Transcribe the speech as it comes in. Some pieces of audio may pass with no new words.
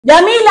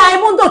Jamila,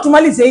 hebu ndo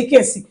tumalize hii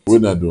kesi.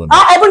 We're not doing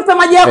that. Hebu nipe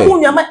maji ya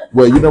kunywa.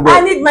 Well, you know what?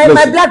 I need my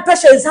blood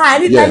pressure is high. I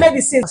need my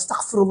medicine.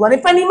 Astaghfirullah.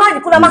 Nipeni maji,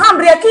 kuna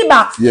mahamri ya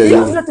kiba.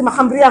 Nilete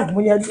mahamri yangu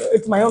mwenye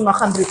my own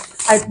mahamri.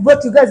 I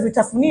brought you guys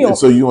vitafunio.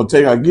 So you gonna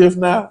take our gift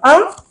now?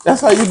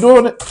 That's how you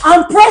doing it?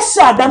 I'm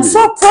pressured. I'm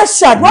so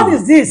pressured. What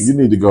is this? You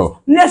need to go.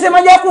 Nilete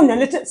maji ya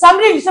kunywa.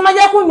 Samri, nilete maji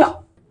ya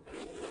kunywa.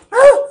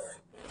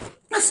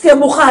 Nasikia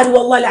Bukhari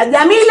wallahi.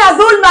 Jamila,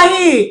 dhulma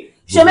hii.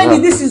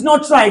 Shemegi, this is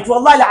not right.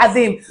 Wallahi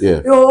al-azim.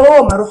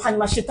 Oh, maruhani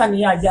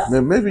mashetani yaja.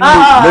 Maybe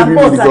you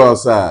need to go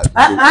outside.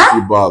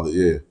 You bothered,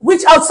 yeah.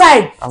 Which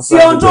outside?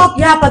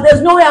 Siondoki hapa.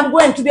 There's no way I'm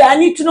going today. I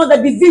need to know the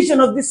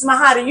division of this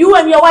mahari. You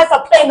and your wife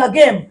are playing a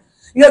game.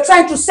 You're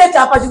trying to set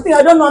up, as you think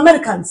I don't know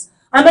Americans.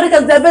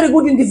 Americans, they're very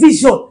good in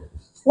division.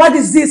 What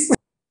is this?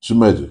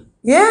 Shemeji.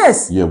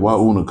 Yes. Yeah, why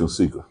una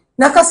kasika?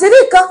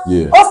 Nakasirika?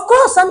 Yeah. Of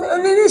course,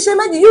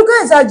 Shemeji, you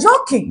guys are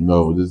joking.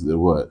 No, this is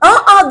what?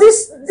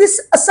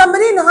 This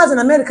somebody has an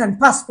American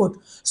passport.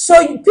 So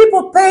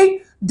people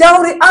pay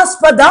dowry as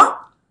per the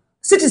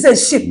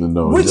citizenship.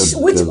 No,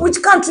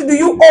 which country do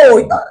you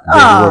owe?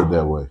 Doesn't work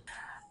that way.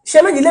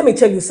 Shemeji, let me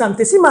tell you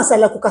something. Si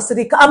masala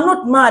kukasirika. I'm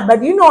not mad,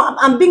 but you know,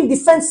 I'm being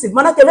defensive.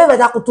 Manake wewe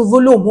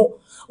takutudhulumu.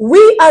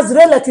 We as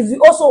relatives,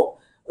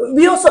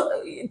 we also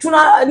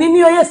tuna nini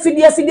yoye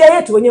fidia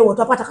yetu wenyewe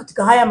utapata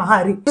katika haya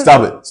mahari.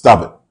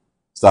 Stop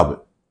it.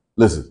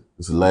 Listen,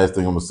 this is the last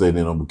thing I'm gonna say,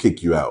 then I'm gonna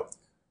kick you out.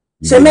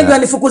 Shemeji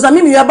anifukuza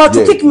mimi, you're about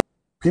to kick me.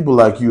 People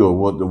like you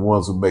are the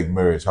ones who make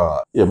marriage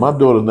hard. Yeah, my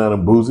daughter's not a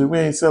boozy. We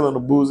ain't selling a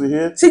boozy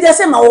here.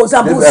 Sijasema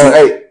uza boozy.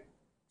 Hey,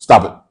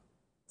 stop it.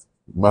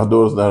 My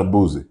daughter's not a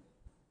boozy.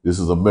 This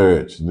is a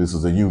marriage and this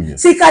is a union.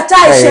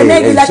 Sikatai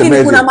shemeji,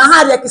 lakini kuna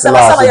mahari ya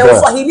kisawasawa ya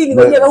Waswahilini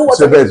wenyewe huwa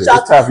tunacha.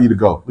 It's time for you to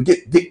go.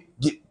 Get.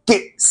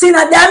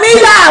 Sina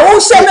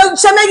Jamila,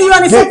 shemeji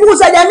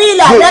wanifukuza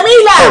Jamila.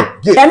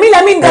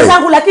 Jamila mimi ndo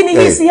zangu lakini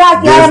hii si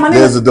yake haya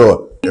maneno. There's the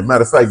door. As a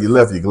matter of fact, you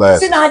left your glass.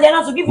 Sina haja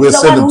nazo, give we'll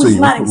send them to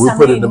you. We'll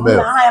put it in the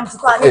mail.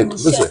 Hey,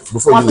 listen,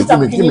 before you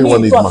leave, give me one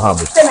of these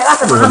Muhammad. Tena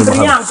hata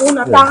mahamri yangu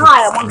unataka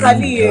haya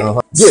mwangalie.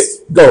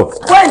 Go.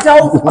 Kwenda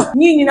huko.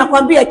 Nyinyi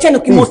nakwambia cheno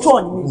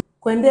kimotoni.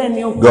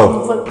 Kwendeni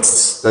huko.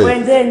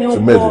 Kwendeni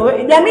huko.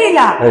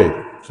 Jamila. Hey,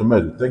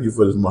 Shemeji, thank you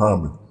for this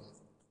Muhammad.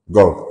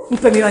 Go.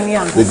 Nipe miwani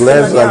yangu. The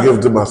glasses I give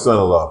to my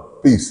son-in-law.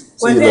 Peace.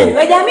 See you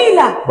later.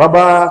 Jamila.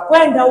 Bye-bye.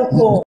 Kwenda huko.